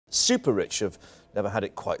super rich have never had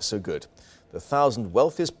it quite so good. The 1,000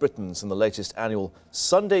 wealthiest Britons in the latest annual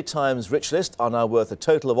Sunday Times Rich List are now worth a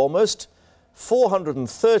total of almost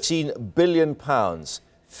 £413 billion,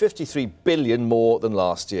 53 billion more than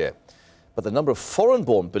last year. But the number of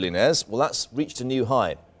foreign-born billionaires, well, that's reached a new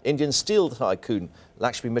high. Indian steel tycoon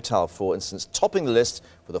Lakshmi Mittal, for instance, topping the list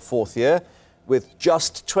for the fourth year with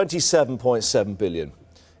just 27.7 billion.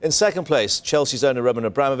 In second place, Chelsea's owner Roman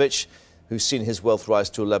Abramovich, who's seen his wealth rise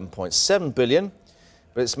to 11.7 billion.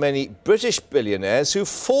 But it's many British billionaires who've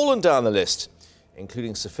fallen down the list,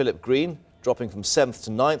 including Sir Philip Green, dropping from 7th to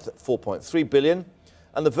 9th at 4.3 billion,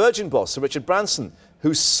 and the Virgin boss, Sir Richard Branson,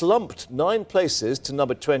 who slumped 9 places to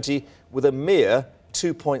number 20 with a mere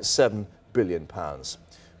 £2.7 billion.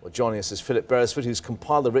 Well, joining us is Philip Beresford, who's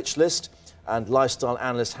compiled the Rich List, and lifestyle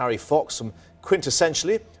analyst Harry Fox from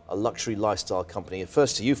Quintessentially, a luxury lifestyle company.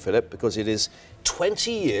 First to you, Philip, because it is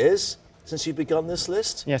 20 years since you've begun this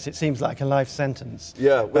list? Yes, it seems like a life sentence.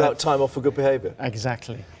 Yeah, without time off for good behaviour.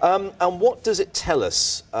 Exactly. And what does it tell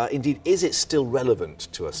us? Indeed, is it still relevant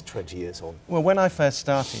to us 20 years on? Well, when I first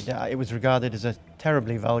started, it was regarded as a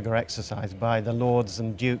terribly vulgar exercise by the lords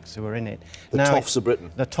and dukes who were in it. The toffs of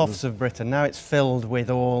Britain. The toffs of Britain. Now it's filled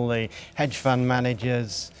with all the hedge fund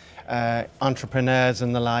managers, entrepreneurs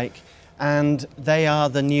and the like, and they are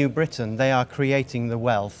the new Britain. They are creating the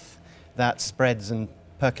wealth that spreads and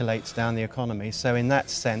percolates down the economy. So in that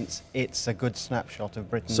sense, it's a good snapshot of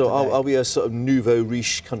Britain So today. are we a sort of nouveau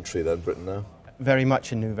riche country then, Britain now? Very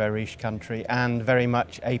much a nouveau riche country and very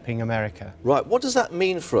much aping America. Right, what does that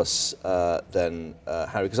mean for us then,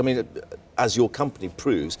 Harry? Because I mean, as your company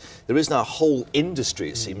proves, there is now a whole industry,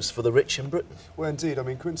 it seems, for the rich in Britain. Well, indeed, I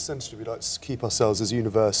mean, quintessentially, we like to keep ourselves as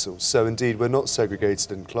universal. So, indeed, we're not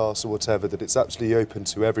segregated in class or whatever, that it's absolutely open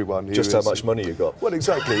to everyone. Who Just how much money you got. Well,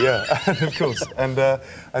 exactly, yeah, of course.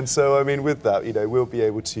 And so, I mean, with that, you know, we'll be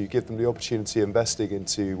able to give them the opportunity of investing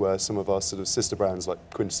into some of our sort of sister brands like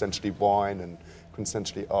Quintessentially Wine and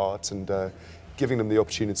Quintessentially Art, and giving them the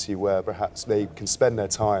opportunity where perhaps they can spend their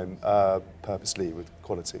time purposely with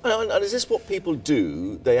quality. And is this what people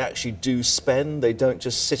do? They actually do spend? They don't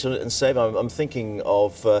just sit on it and save? I'm thinking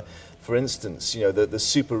of, for instance, you know, the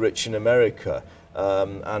super rich in America.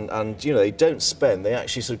 And you know, they don't spend, they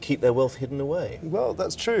actually sort of keep their wealth hidden away. Well,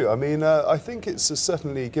 that's true. I mean, I think it's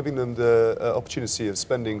certainly giving them the opportunity of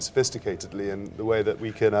spending sophisticatedly in the way that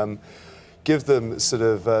we can give them sort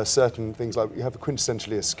of certain things, like we have a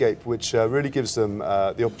Quintessentially Escape, which really gives them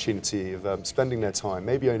the opportunity of spending their time,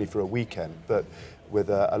 maybe only for a weekend, but with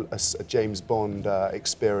a James Bond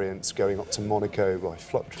experience, going up to Monaco by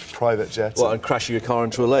private jet. Well, and crashing your car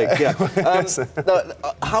into a lake, yeah. Now,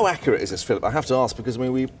 how accurate is this, Philip? I have to ask, because I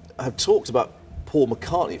mean, we have talked about Paul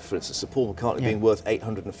McCartney, for instance, Paul McCartney being worth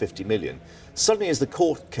 850 million. Suddenly is the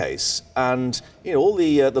court case, and you know, all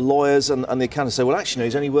the lawyers and the accountants say, well, actually, no,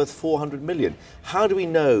 he's only worth 400 million. How do we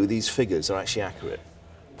know these figures are actually accurate?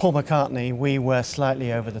 Paul McCartney, we were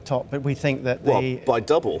slightly over the top, but we think that by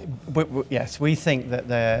double. Yes, we think that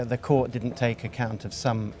the court didn't take account of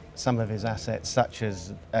some of his assets, such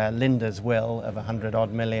as Linda's will of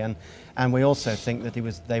 100-odd million, and we also think that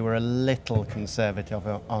they were a little conservative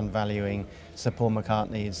on valuing Sir Paul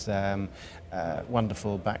McCartney's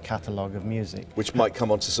wonderful back catalogue of music, which might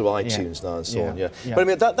come onto sort of iTunes now and so on. Yeah. Yeah. But I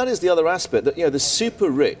mean, that is the other aspect, that you know, the super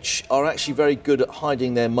rich are actually very good at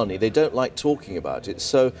hiding their money. They don't like talking about it.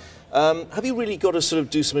 So have you really got to sort of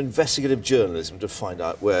do some investigative journalism to find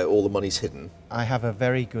out where all the money's hidden? I have a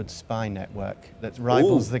very good spy network that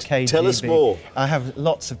rivals the KGB. Tell us more. I have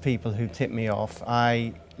lots of people who tip me off.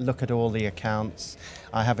 I look at all the accounts.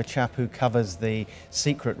 I have a chap who covers the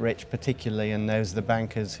secret rich particularly and knows the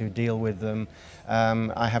bankers who deal with them.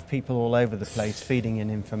 I have people all over the place feeding in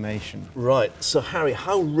information. Right. So, Harry,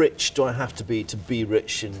 how rich do I have to be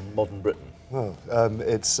rich in modern Britain? Well,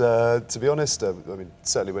 it's, to be honest, I mean,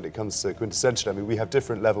 certainly when it comes to Quintessential, I mean, we have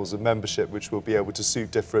different levels of membership which will be able to suit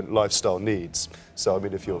different lifestyle needs. So, I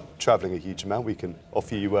mean, if you're travelling a huge amount, we can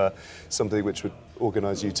offer you something which would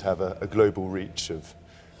organise you to have a global reach of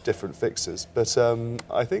different fixes. But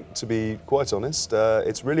I think, to be quite honest,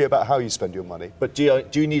 it's really about how you spend your money. But do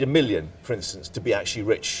you need $1 million, for instance, to be actually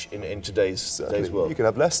rich in today's world? You can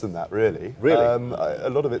have less than that, really. Really? A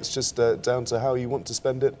lot of it's just down to how you want to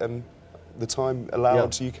spend it and the time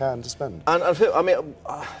allowed you can to spend. And I mean,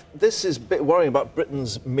 this is a bit worrying about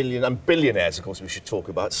Britain's million and billionaires, of course, we should talk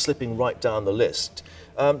about, slipping right down the list.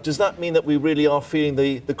 Does that mean that we really are feeling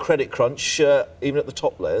the credit crunch, even at the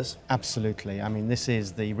top layers? Absolutely. I mean, this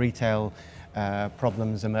is the retail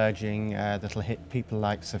problems emerging that'll hit people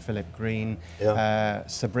like Sir Philip Green, Yeah.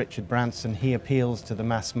 Sir Richard Branson. He appeals to the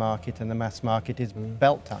mass market, and the mass market is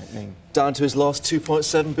belt tightening. Down to his last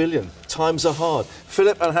 2.7 billion. Times are hard.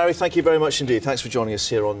 Philip and Harry, thank you very much indeed. Thanks for joining us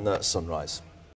here on Sunrise.